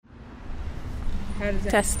How does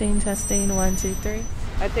that... Testing, 1, 2, 3.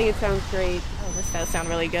 I think it sounds great. Oh, this does sound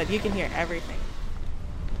really good. You can hear everything.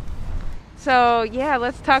 So,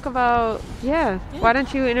 let's talk about, why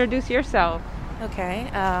don't you introduce yourself? Okay.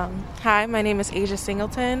 Hi, my name is Asia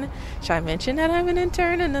Singleton. Should I mention that I'm an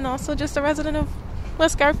intern and then also just a resident of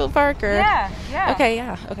West Garfield Park? Or... Yeah.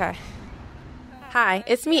 Okay. Hi,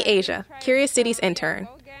 it's me, Asia, Curious City's intern.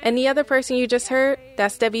 And the other person you just heard,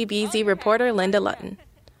 that's WBEZ reporter Linda Lutton.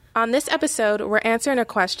 On this episode, we're answering a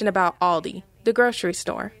question about Aldi, the grocery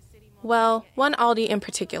store. Well, one Aldi in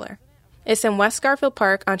particular. It's in West Garfield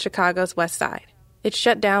Park on Chicago's west side. It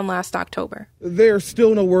shut down last October. There's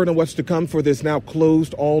still no word on what's to come for this now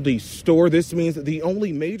closed Aldi store. This means that the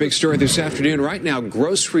only major... Big story this afternoon. Right now,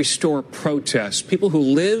 grocery store protests. People who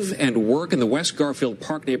live and work in the West Garfield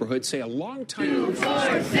Park neighborhood say a long time... 2,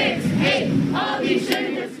 4, 6, 8, Aldi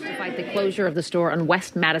should fight the closure of the store on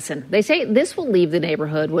West Madison. They say this will leave the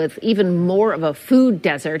neighborhood with even more of a food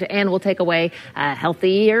desert and will take away a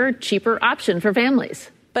healthier, cheaper option for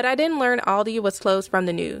families. But I didn't learn Aldi was closed from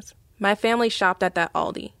the news. My family shopped at that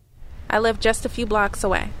Aldi. I live just a few blocks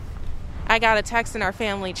away. I got a text in our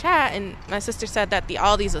family chat, and my sister said that the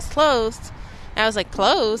Aldi's was closed. And I was like,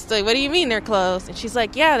 closed? Like, what do you mean they're closed? And she's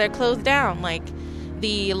like, yeah, they're closed down. Like,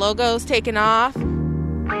 the logo's taken off.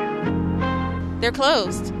 They're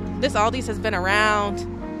closed. This Aldi's has been around,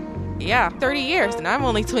 30 years, and I'm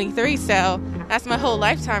only 23, so that's my whole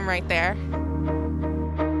lifetime right there.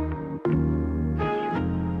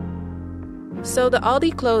 So the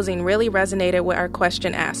Aldi closing really resonated with our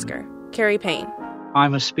question asker, Carrie Payne.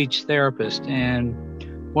 I'm a speech therapist, and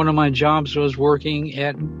one of my jobs was working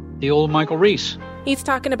at the old Michael Reese. He's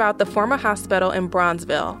talking about the former hospital in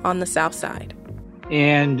Bronzeville on the south side.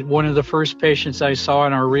 And one of the first patients I saw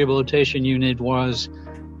in our rehabilitation unit was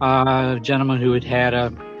a gentleman who had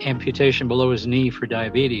an amputation below his knee for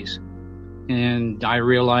diabetes. And I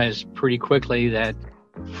realized pretty quickly that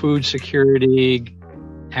food security,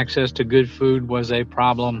 access to good food was a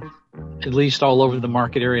problem, at least all over the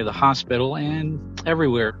market area of the hospital and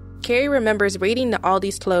everywhere. Carrie remembers reading the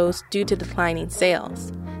Aldi's closed due to declining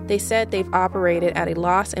sales. They said they've operated at a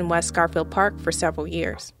loss in West Garfield Park for several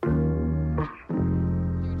years.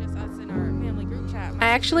 I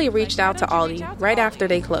actually reached out to Aldi right after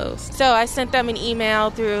they closed. So I sent them an email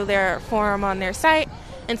through their forum on their site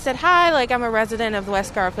and said, hi, I'm a resident of the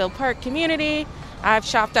West Garfield Park community. I've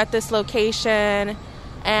shopped at this location.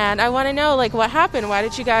 And I want to know, what happened? Why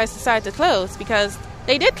did you guys decide to close? Because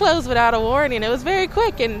they did close without a warning. It was very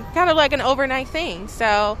quick and kind of like an overnight thing.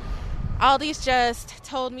 So Aldi's just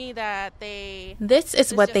told me that This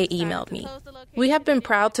is what they emailed me. We have been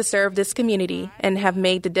proud to serve this community and have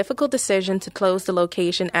made the difficult decision to close the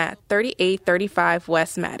location at 3835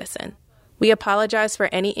 West Madison. We apologize for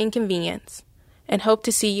any inconvenience and hope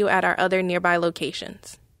to see you at our other nearby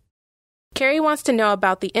locations. Carrie wants to know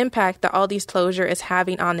about the impact the Aldi's closure is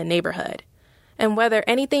having on the neighborhood and whether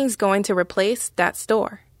anything's going to replace that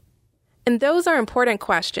store. And those are important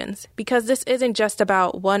questions because this isn't just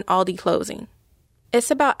about one Aldi closing. It's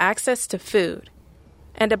about access to food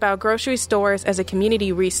and about grocery stores as a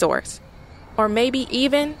community resource, or maybe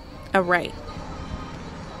even a right.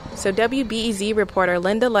 So WBEZ reporter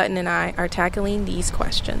Linda Lutton and I are tackling these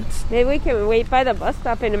questions. Maybe we can wait by the bus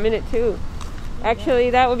stop in a minute, too. Actually,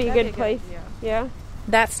 that would be a good place. Yeah?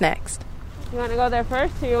 That's next. You want to go there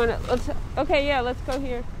first? Or you want to... let's go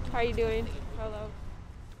here. How are you doing? Hello.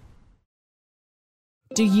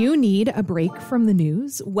 Do you need a break from the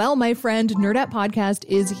news? Well, my friend, Nerdette Podcast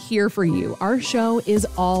is here for you. Our show is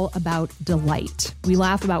all about delight. We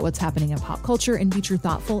laugh about what's happening in pop culture and feature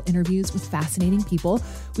thoughtful interviews with fascinating people.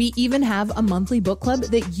 We even have a monthly book club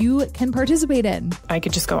that you can participate in. I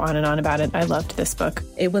could just go on and on about it. I loved this book.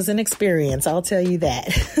 It was an experience, I'll tell you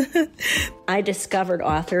that. I discovered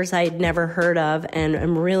authors I had never heard of, and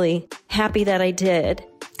I'm really happy that I did.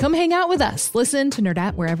 Come hang out with us. Listen to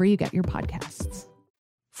Nerdette wherever you get your podcasts.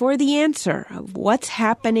 For the answer of what's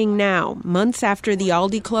happening now, months after the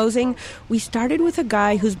Aldi closing, we started with a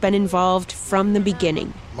guy who's been involved from the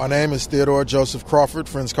beginning. My name is Theodore Joseph Crawford.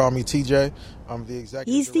 Friends call me TJ.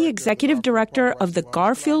 He's the executive director of the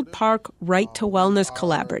Garfield Park Right to Wellness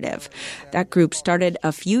Collaborative. That group started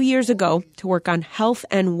a few years ago to work on health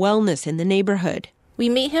and wellness in the neighborhood. We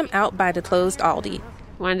meet him out by the closed Aldi.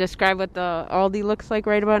 Want to describe what the Aldi looks like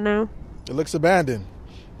right about now? It looks abandoned.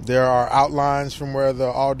 There are outlines from where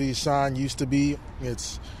the Aldi sign used to be.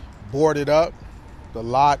 It's boarded up. The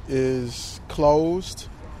lot is closed.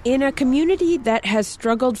 In a community that has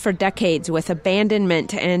struggled for decades with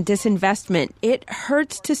abandonment and disinvestment, it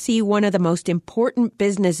hurts to see one of the most important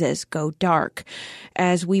businesses go dark.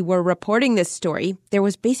 As we were reporting this story, there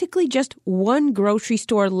was basically just one grocery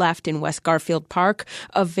store left in West Garfield Park,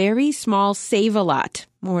 a very small Save-A-Lot,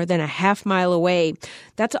 more than a half-mile away.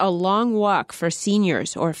 That's a long walk for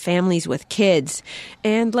seniors or families with kids.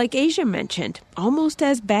 And like Asia mentioned, almost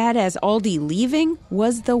as bad as Aldi leaving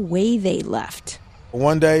was the way they left.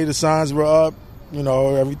 One day the signs were up,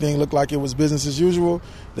 everything looked like it was business as usual.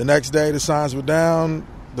 The next day the signs were down,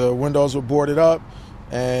 the windows were boarded up,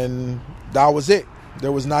 and that was it.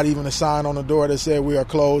 There was not even a sign on the door that said we are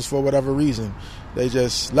closed for whatever reason. They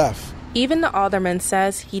just left. Even the alderman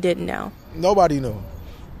says he didn't know. Nobody knew.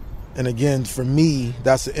 And again, for me,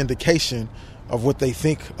 that's an indication of what they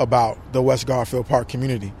think about the West Garfield Park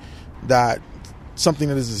community, that something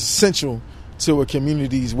that is essential to a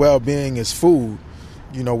community's well-being is food.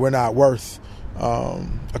 We're not worth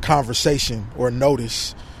a conversation or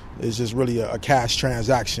notice. It's just really a cash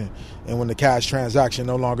transaction. And when the cash transaction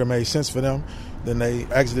no longer made sense for them, then they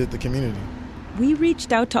exited the community. We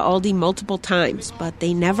reached out to Aldi multiple times, but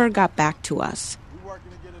they never got back to us.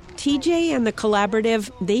 TJ and the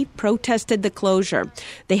collaborative, they protested the closure.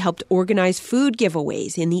 They helped organize food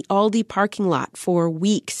giveaways in the Aldi parking lot for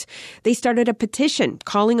weeks. They started a petition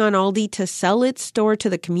calling on Aldi to sell its store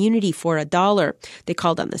to the community for $1. They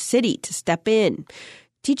called on the city to step in.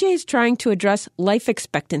 TJ is trying to address life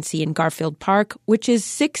expectancy in Garfield Park, which is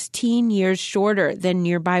 16 years shorter than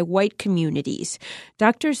nearby white communities.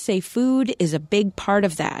 Doctors say food is a big part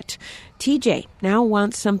of that. TJ now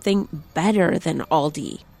wants something better than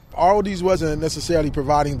Aldi. Aldi's wasn't necessarily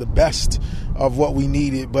providing the best of what we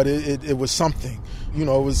needed, but it was something. It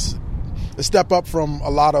was a step up from a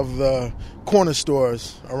lot of the corner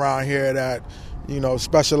stores around here that,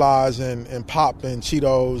 specialize in pop and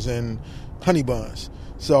Cheetos and honey buns.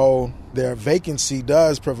 So their vacancy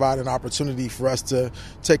does provide an opportunity for us to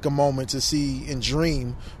take a moment to see and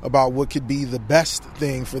dream about what could be the best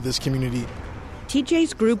thing for this community.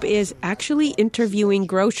 TJ's group is actually interviewing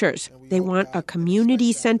grocers. They want a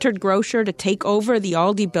community-centered grocer to take over the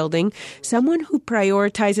Aldi building, someone who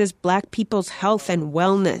prioritizes Black people's health and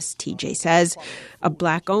wellness, TJ says. A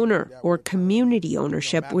Black owner or community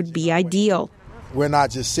ownership would be ideal. We're not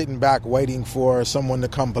just sitting back waiting for someone to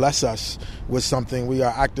come bless us with something. We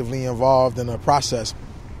are actively involved in the process.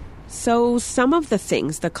 So some of the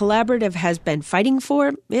things the collaborative has been fighting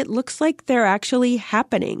for, it looks like they're actually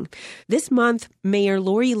happening. This month, Mayor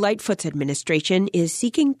Lori Lightfoot's administration is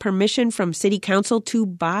seeking permission from City Council to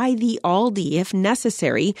buy the Aldi, if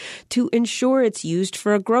necessary, to ensure it's used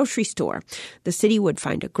for a grocery store. The city would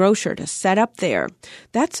find a grocer to set up there.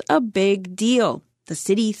 That's a big deal. The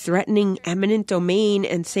city threatening eminent domain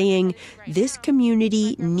and saying this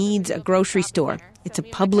community needs a grocery store. It's a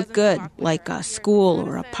public good, like a school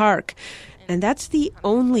or a park. And that's the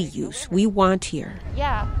only use we want here.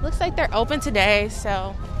 Yeah, looks like they're open today,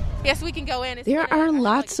 so yes, we can go in. There are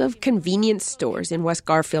lots of convenience stores in West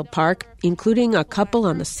Garfield Park, including a couple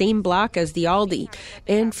on the same block as the Aldi.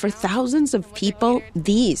 And for thousands of people,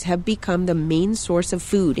 these have become the main source of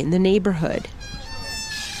food in the neighborhood.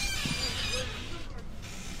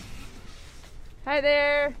 Hi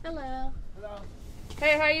there. Hello.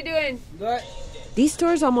 Hey, how you doing? Good. These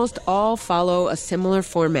stores almost all follow a similar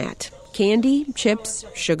format. Candy, chips,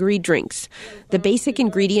 sugary drinks. The basic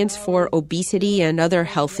ingredients for obesity and other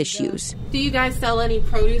health issues. Do you guys sell any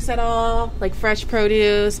produce at all? Like fresh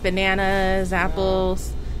produce, bananas,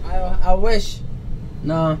 apples? I wish.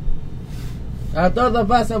 No. I thought the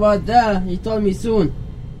boss about that. He told me soon.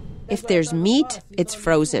 If there's meat, it's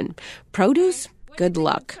frozen. Produce? Good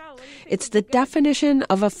luck. It's the definition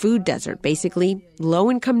of a food desert, basically.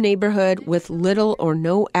 Low-income neighborhood with little or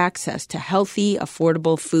no access to healthy,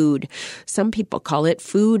 affordable food. Some people call it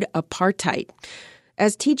food apartheid.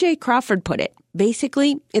 As TJ Crawford put it,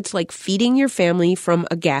 basically, it's like feeding your family from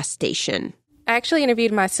a gas station. I actually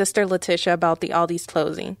interviewed my sister Letitia about the Aldi's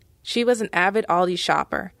closing. She was an avid Aldi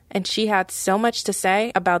shopper, and she had so much to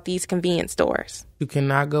say about these convenience stores. You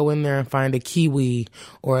cannot go in there and find a kiwi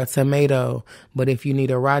or a tomato, but if you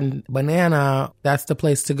need a rotten banana, that's the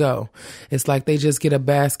place to go. It's like they just get a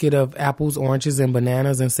basket of apples, oranges, and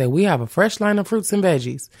bananas and say, we have a fresh line of fruits and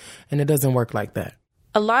veggies, and it doesn't work like that.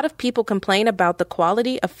 A lot of people complain about the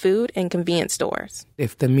quality of food in convenience stores.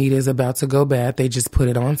 If the meat is about to go bad, they just put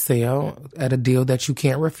it on sale at a deal that you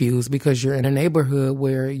can't refuse because you're in a neighborhood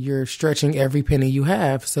where you're stretching every penny you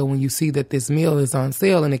have. So when you see that this meal is on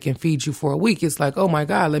sale and it can feed you for a week, it's like, oh my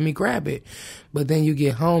God, let me grab it. But then you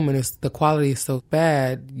get home and the quality is so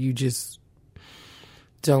bad, you just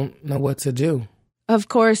don't know what to do. Of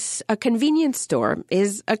course, a convenience store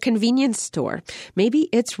is a convenience store. Maybe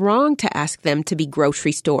it's wrong to ask them to be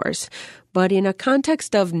grocery stores. But in a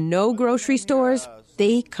context of no grocery stores,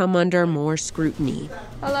 they come under more scrutiny.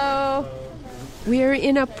 Hello. We're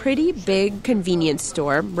in a pretty big convenience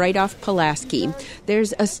store right off Pulaski.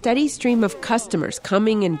 There's a steady stream of customers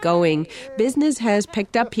coming and going. Business has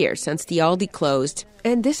picked up here since the Aldi closed.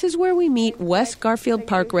 And this is where we meet West Garfield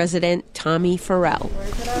Park resident Tommy Farrell.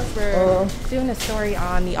 We're doing a story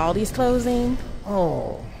on the Aldi's closing.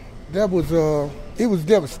 Oh, that was, it was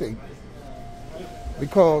devastating.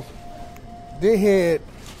 Because they had,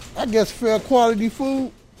 I guess, fair quality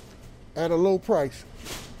food at a low price.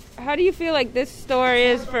 How do you feel like this store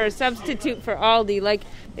is for a substitute for Aldi? Like,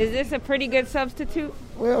 is this a pretty good substitute?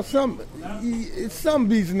 Well, some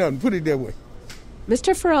beats nothing, put it that way.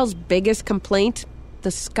 Mr. Farrell's biggest complaint? The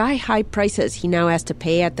sky-high prices he now has to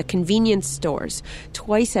pay at the convenience stores.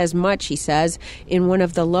 Twice as much, he says, in one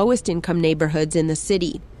of the lowest-income neighborhoods in the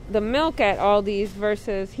city. The milk at Aldi's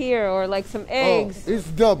versus here, or like some eggs. Oh, it's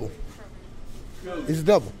double. It's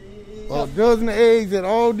double. A dozen of eggs at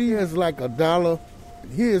Aldi is like $1.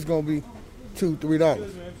 Here it's going to be $2,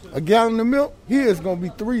 $3. A gallon of milk, here it's going to be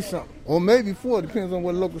 $3 something. Or maybe $4, depends on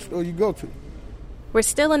what local store you go to. We're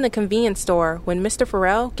still in the convenience store when Mr.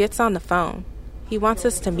 Farrell gets on the phone. He wants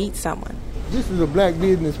us to meet someone. This is a black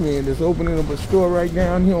businessman that's opening up a store right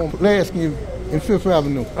down here on Pulaski and Fifth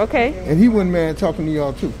Avenue. Okay. And he wouldn't mind talking to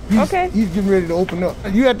y'all, too. He's getting ready to open up.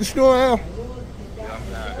 You at the store, Al?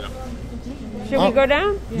 Should we go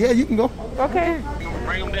down? Yeah, you can go. Okay.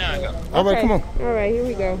 Bring them down. All right, come on. All right, here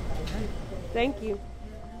we go. Thank you.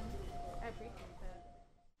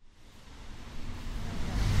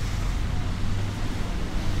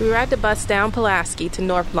 We ride the bus down Pulaski to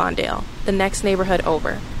North Lawndale, the next neighborhood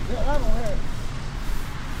over. Oh,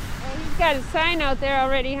 he's got a sign out there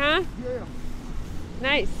already, huh? Yeah.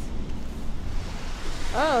 Nice.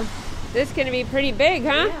 Oh, this is going to be pretty big,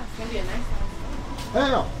 huh? Yeah, it's going to be a nice house.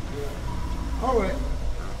 Hang on. All right.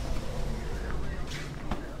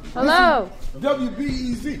 Hello.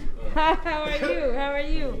 WBEZ. How are you? How are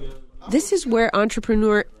you? This is where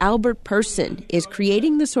entrepreneur Albert Person is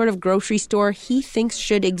creating the sort of grocery store he thinks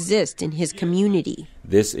should exist in his community.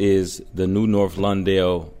 This is the new North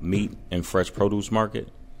Lawndale meat and fresh produce market,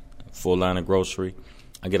 full line of grocery.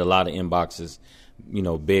 I get a lot of inboxes,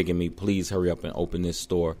 begging me, please hurry up and open this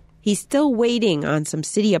store. He's still waiting on some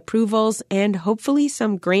city approvals and hopefully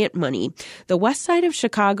some grant money. The west side of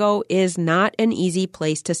Chicago is not an easy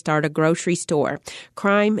place to start a grocery store.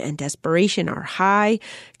 Crime and desperation are high.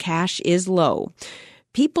 Cash is low.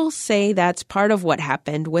 People say that's part of what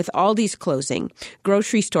happened with Aldi's closing.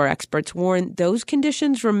 Grocery store experts warn those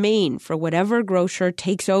conditions remain for whatever grocer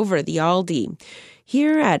takes over the Aldi.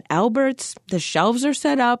 Here at Albert's, the shelves are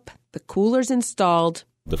set up, the cooler's installed.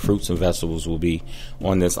 The fruits and vegetables will be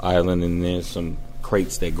on this island, and there's some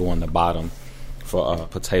crates that go on the bottom for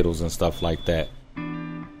potatoes and stuff like that.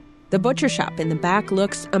 The butcher shop in the back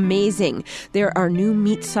looks amazing. There are new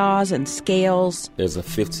meat saws and scales. There's a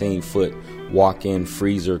 15-foot walk-in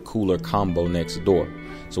freezer cooler combo next door.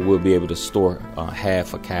 So we'll be able to store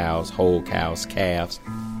half of cows, whole cows, calves.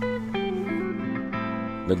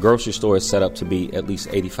 The grocery store is set up to be at least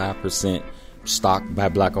 85% stocked by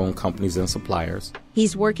black-owned companies and suppliers.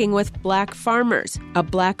 He's working with black farmers, a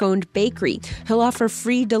black-owned bakery. He'll offer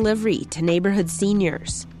free delivery to neighborhood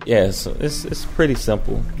seniors. Yeah, so it's pretty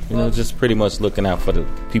simple. Just pretty much looking out for the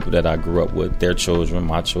people that I grew up with, their children,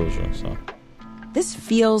 my children. So this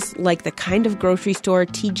feels like the kind of grocery store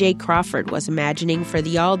T.J. Crawford was imagining for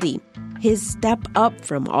the Aldi. His step up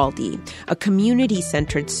from Aldi, a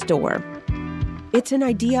community-centered store. It's an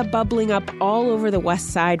idea bubbling up all over the West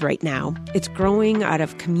Side right now. It's growing out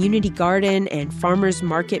of community garden and farmers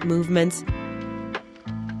market movements.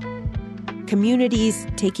 Communities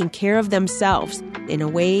taking care of themselves in a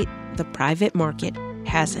way the private market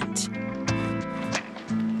hasn't.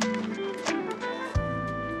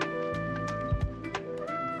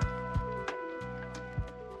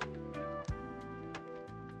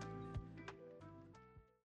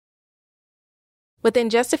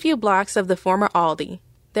 Within just a few blocks of the former Aldi,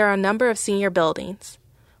 there are a number of senior buildings.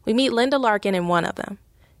 We meet Linda Larkin in one of them.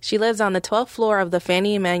 She lives on the 12th floor of the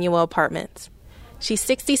Fannie Emanuel Apartments. She's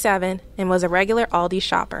 67 and was a regular Aldi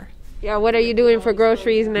shopper. Yeah, what are you doing for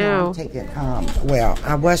groceries now? I'm taking,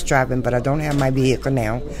 I was driving, but I don't have my vehicle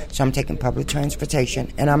now, so I'm taking public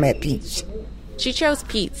transportation, and I'm at Pete's. She chose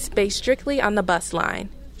Pete's based strictly on the bus line.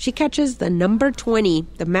 She catches the number 20,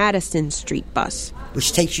 the Madison Street bus,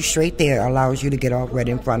 which takes you straight there, allows you to get off right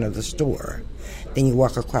in front of the store. Then you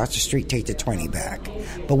walk across the street, take the 20 back.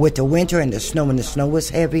 But with the winter and the snow, when the snow was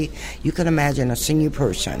heavy, you can imagine a senior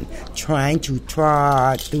person trying to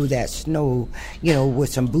trot through that snow,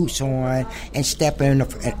 with some boots on and stepping.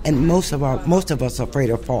 And most of us are afraid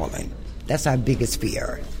of falling. That's our biggest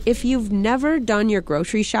fear. If you've never done your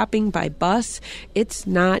grocery shopping by bus, it's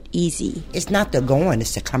not easy. It's not the going,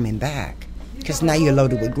 it's the coming back. Because now you're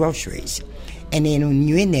loaded with groceries. And then when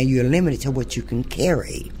you're in there, you're limited to what you can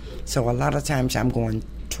carry. So a lot of times I'm going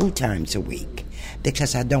 2 times a week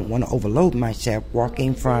because I don't want to overload myself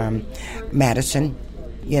walking from Madison,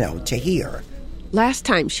 to here. Last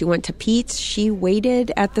time she went to Pete's, she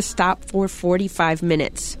waited at the stop for 45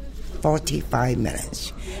 minutes. 45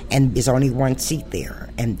 minutes. And there's only one seat there,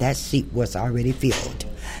 and that seat was already filled.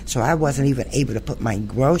 So I wasn't even able to put my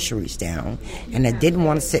groceries down, and I didn't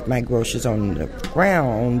want to sit my groceries on the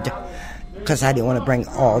ground because I didn't want to bring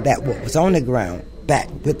all that what was on the ground back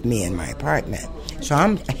with me in my apartment. So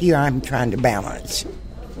I'm trying to balance,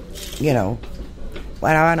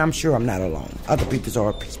 But I'm sure I'm not alone. Other people are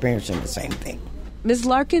experiencing the same thing. Ms.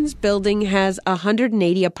 Larkin's building has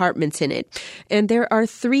 180 apartments in it, and there are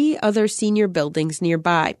 3 other senior buildings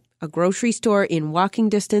nearby. A grocery store in walking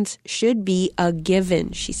distance should be a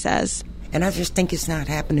given, she says. And I just think it's not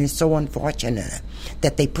happening. It's so unfortunate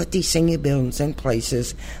that they put these senior buildings in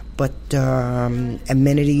places, but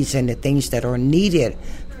amenities and the things that are needed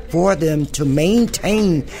for them to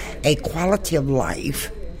maintain a quality of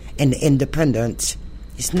life and independence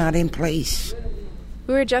is not in place.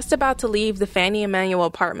 We were just about to leave the Fannie Emanuel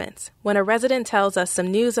apartments when a resident tells us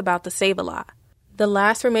some news about the Save-A-Lot, the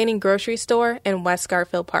last remaining grocery store in West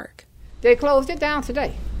Garfield Park. They closed it down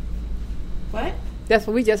today. What? That's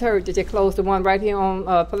what we just heard, that they closed the one right here on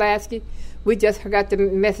Pulaski. We just got the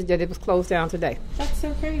message that it was closed down today. That's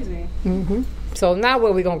so crazy. Mm-hmm. So now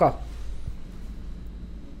where are we going to go?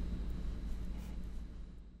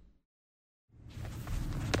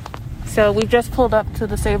 So we just pulled up to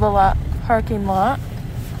the Save-A-Lot parking lot.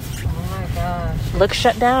 Oh my gosh. Looks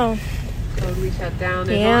shut down. Totally shut down.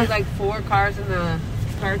 There's only like 4 cars in the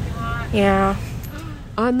parking lot. Yeah.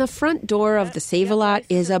 On the front door of the Save-A-Lot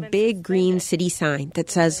is a big green city sign that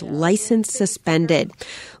says license suspended.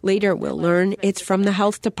 Later we'll learn it's from the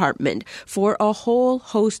health department for a whole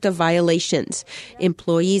host of violations.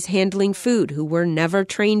 Employees handling food who were never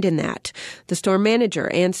trained in that. The store manager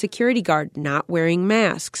and security guard not wearing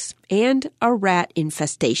masks. And a rat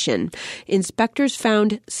infestation. Inspectors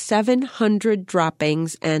found 700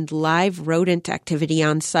 droppings and live rodent activity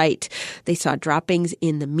on site. They saw droppings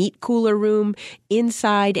in the meat cooler room,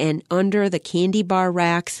 inside and under the candy bar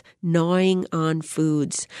racks, gnawing on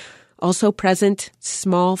foods. Also present,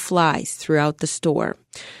 small flies throughout the store.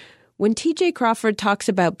 When T.J. Crawford talks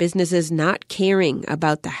about businesses not caring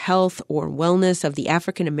about the health or wellness of the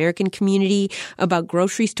African American community, about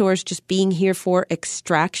grocery stores just being here for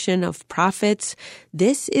extraction of profits,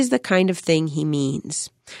 this is the kind of thing he means.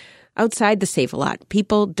 Outside the Save-A-Lot,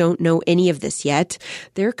 people don't know any of this yet.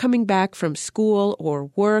 They're coming back from school or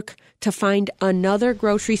work to find another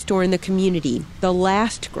grocery store in the community, the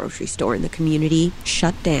last grocery store in the community,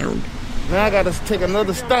 shut down. Now I got to take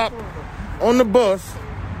another stop on the bus.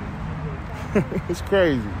 It's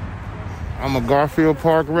crazy. I'm a Garfield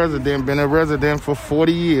Park resident, been a resident for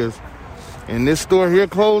 40 years. And this store here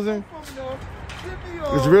closing,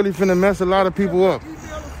 it's really finna mess a lot of people up.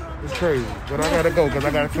 It's crazy. But I gotta go because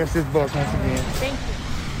I gotta catch this bus once again. Thank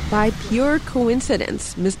you. By pure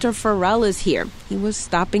coincidence, Mr. Farrell is here. He was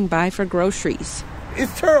stopping by for groceries.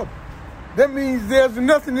 It's terrible. That means there's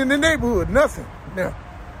nothing in the neighborhood, nothing. Now,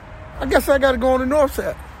 I guess I gotta go on the north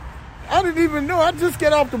side. I didn't even know. I just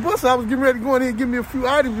got off the bus. I was getting ready to go in here and give me a few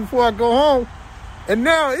items before I go home. And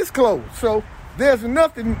now it's closed. So there's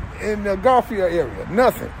nothing in the Garfield area.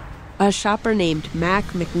 Nothing. A shopper named Mac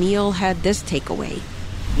McNeil had this takeaway.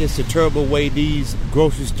 It's a terrible way these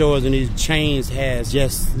grocery stores and these chains has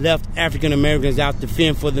just left African Americans out to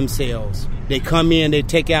fend for themselves. They come in, they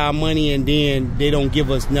take our money, and then they don't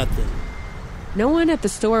give us nothing. No one at the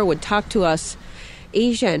store would talk to us.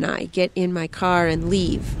 Asia and I get in my car and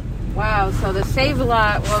leave. Wow, so the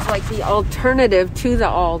Save-A-Lot was like the alternative to the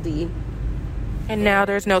Aldi. And now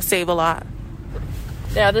there's no Save-A-Lot.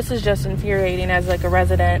 Yeah, this is just infuriating as like a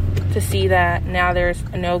resident to see that now there's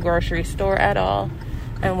no grocery store at all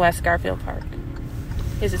in West Garfield Park.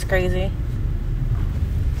 This is crazy.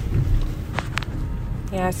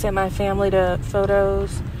 Yeah, I sent my family to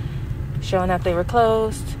photos showing that they were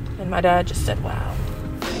closed, and my dad just said, wow.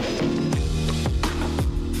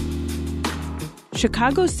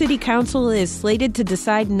 Chicago City Council is slated to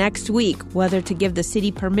decide next week whether to give the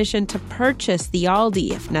city permission to purchase the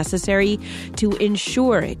Aldi, if necessary, to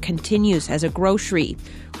ensure it continues as a grocery.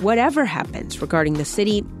 Whatever happens regarding the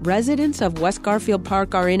city, residents of West Garfield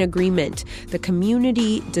Park are in agreement. The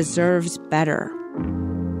community deserves better.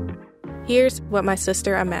 Here's what my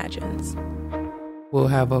sister imagines. We'll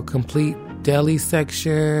have a complete deli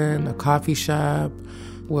section, a coffee shop.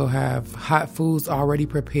 We'll have hot foods already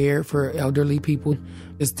prepared for elderly people.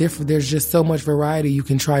 It's different. There's just so much variety. You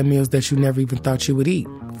can try meals that you never even thought you would eat.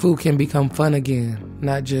 Food can become fun again,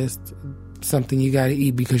 not just something you got to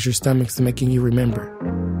eat because your stomach's making you remember.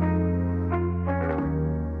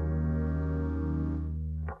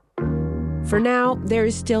 For now, there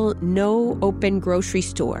is still no open grocery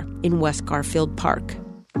store in West Garfield Park.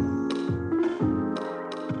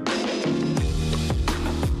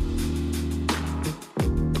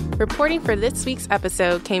 Reporting for this week's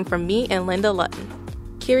episode came from me and Linda Lutton.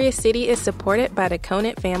 Curious City is supported by the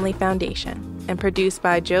Conant Family Foundation and produced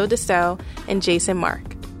by Joe DeSoe and Jason Mark.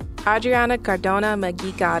 Adriana Cardona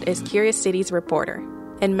McGee-God is Curious City's reporter,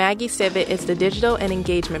 and Maggie Sivit is the digital and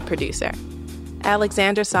engagement producer.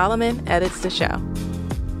 Alexandra Solomon edits the show.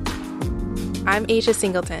 I'm Asia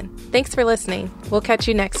Singleton. Thanks for listening. We'll catch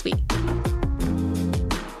you next week.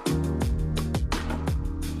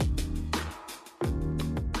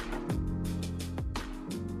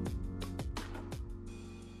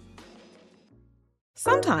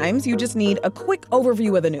 Sometimes you just need a quick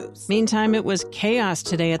overview of the news. Meantime, it was chaos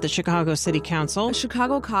today at the Chicago City Council. A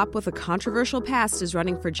Chicago cop with a controversial past is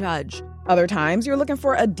running for judge. Other times, you're looking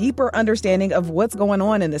for a deeper understanding of what's going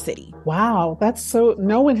on in the city. Wow, that's so...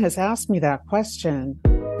 No one has asked me that question.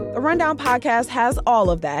 The Rundown podcast has all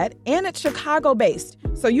of that, and it's Chicago-based,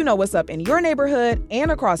 so you know what's up in your neighborhood and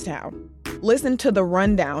across town. Listen to The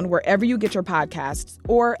Rundown wherever you get your podcasts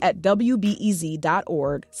or at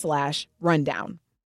WBEZ.org/rundown.